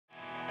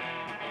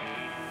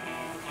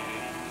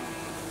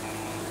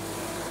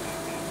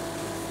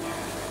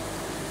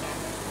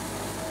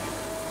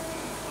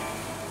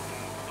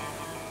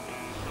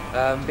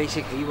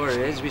Basically what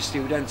it is, we're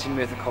students in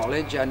Merthyr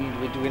College and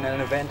we're doing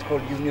an event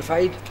called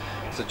Unified.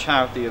 It's a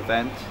charity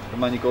event. The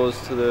money goes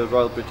to the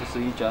Royal British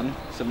Legion.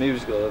 It's a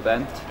musical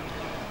event,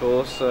 of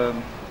course. We're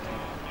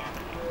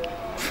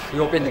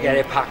hoping to get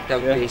it packed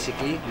out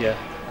basically. Yeah.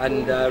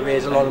 And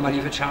raise a lot of money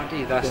for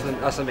charity. That's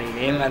the main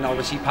aim, and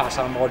obviously pass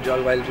our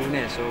module while doing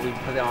it. So we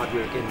put the hard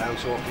work in now,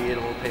 so hopefully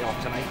it'll all pay off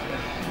tonight.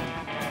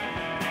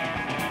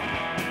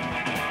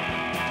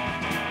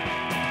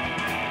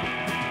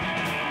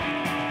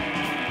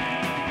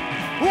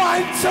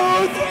 1, 2, 3, 4!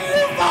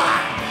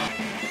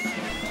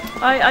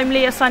 Hi, I'm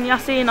Leah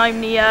Sanysai and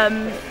I'm the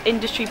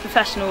industry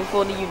professional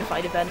for the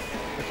Unified event.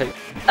 Okay.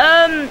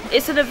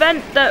 It's an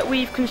event that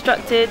we've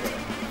constructed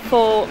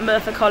for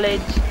Merthyr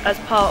College as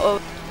part of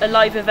a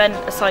live event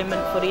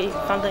assignment for the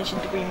Foundation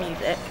Degree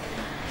Music.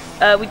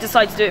 We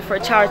decide to do it for a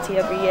charity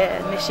every year,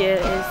 and this year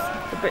is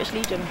the British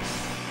Legion.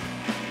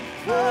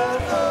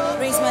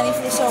 Raise money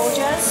for the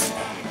soldiers.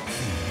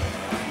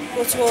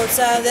 Go towards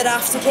their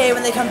aftercare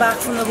when they come back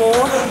from the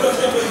war.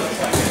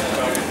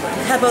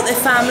 Help out their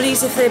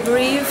families if they're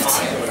bereaved.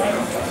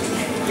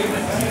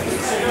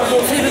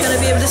 Hopefully we're going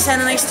to be able to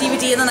send a nice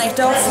DVD in the night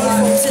off for the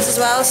forces as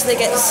well, so they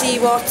get to see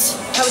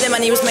how their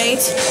money was made.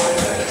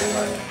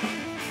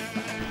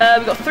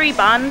 We've got 3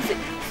 bands.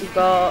 We've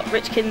got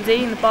Richard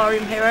Kinsey and the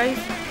Barroom Heroes.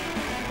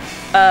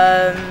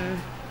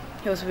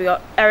 Who else have we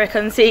got? Eric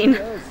Unseen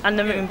and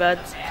the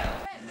Moonbirds.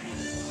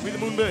 With the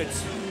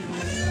Moonbirds.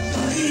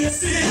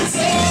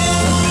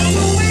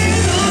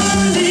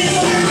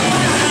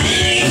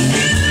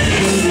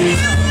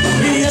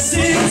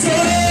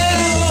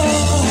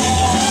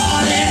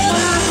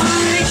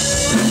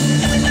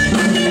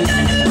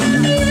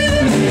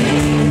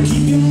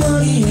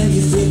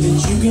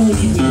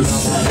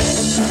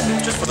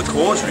 Just for the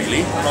cause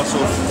really, and also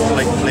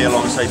like play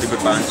alongside the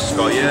good bands just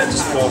got here to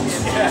support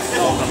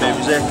local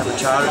music and the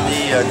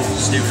charity and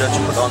students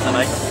who put on the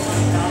night.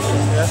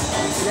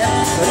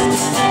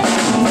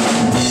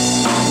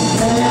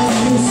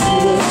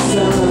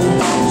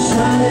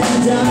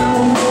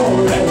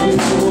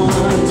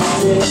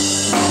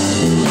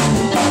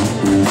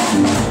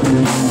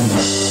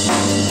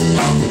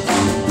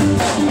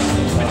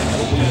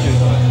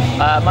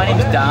 My name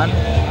is Dan.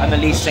 I'm the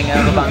lead singer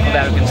of a band called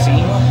Harris and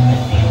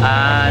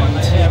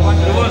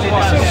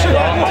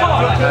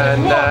Frank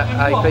and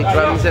I play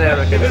drums in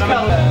Eric.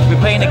 We're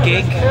playing a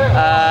gig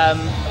at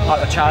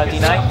a charity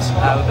night.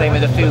 We're playing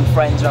with a few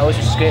friends of ours,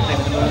 which is great, playing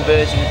with the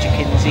Moonbirds and Richard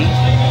Kinsey.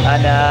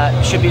 And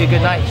it should be a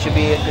good night, it should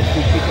be a good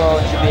few people,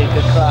 it should be a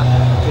good crack.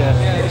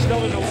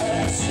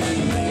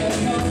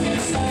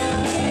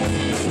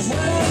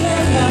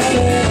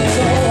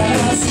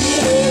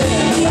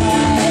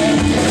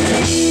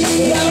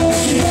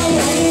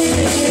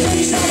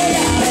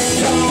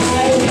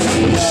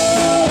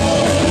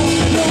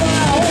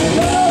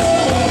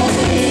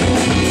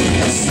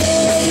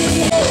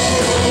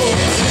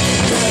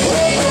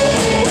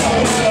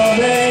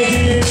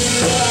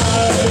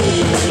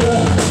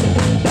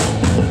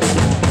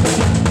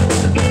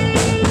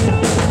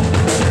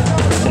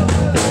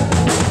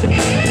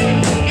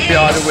 We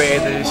are aware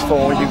that it's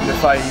for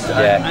Unified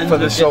and for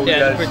the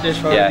soldiers.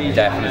 Yeah,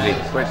 definitely.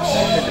 Which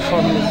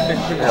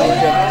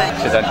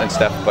Accident and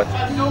stuff, but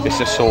it's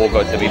just so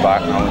good to be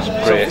back now. It's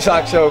great. it's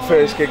actually our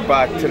first gig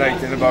back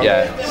tonight in about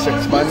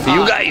 6 months. For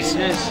you guys!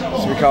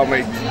 So we can't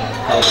wait.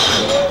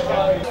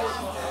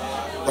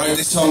 Right,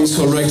 this song's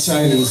called Right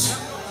Silence.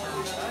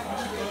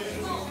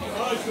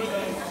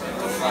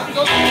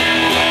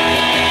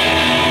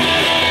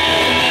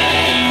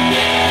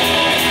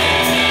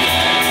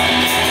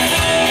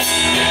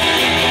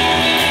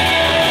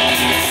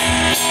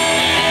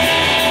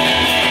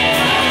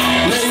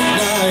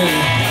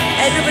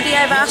 Everybody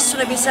I've asked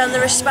when I've been selling the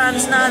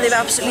wristbands now, they've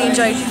absolutely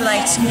enjoyed the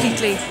night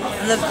completely.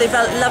 And they've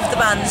loved the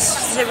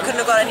bands. They couldn't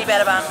have got any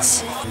better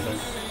bands.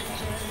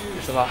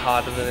 It's a lot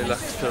harder than it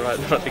looks to run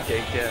a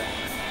gig, yeah.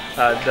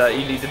 And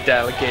you need to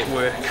delegate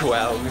work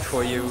well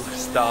before you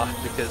start,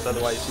 because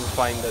otherwise you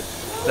find that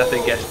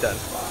nothing gets done.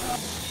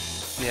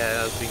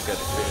 Yeah, that's been a good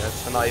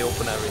experience, an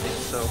eye-opener really.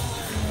 So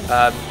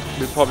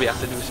we'll probably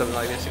have to do something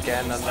like this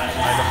again, and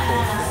I look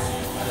forward to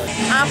it.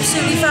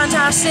 Absolutely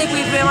fantastic.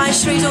 We've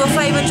managed to raise over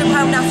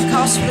 £500 after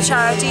cost for the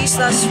charity, so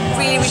that's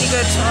really, really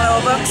good on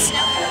our books.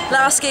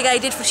 Last gig I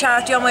did for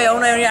charity on my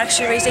own, I only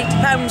actually raised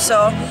 £80,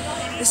 so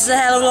this is a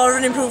hell of a lot of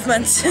an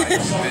improvement.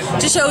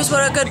 Just shows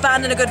what a good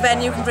band and a good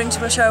venue can bring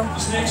to a show.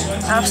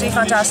 Absolutely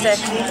fantastic.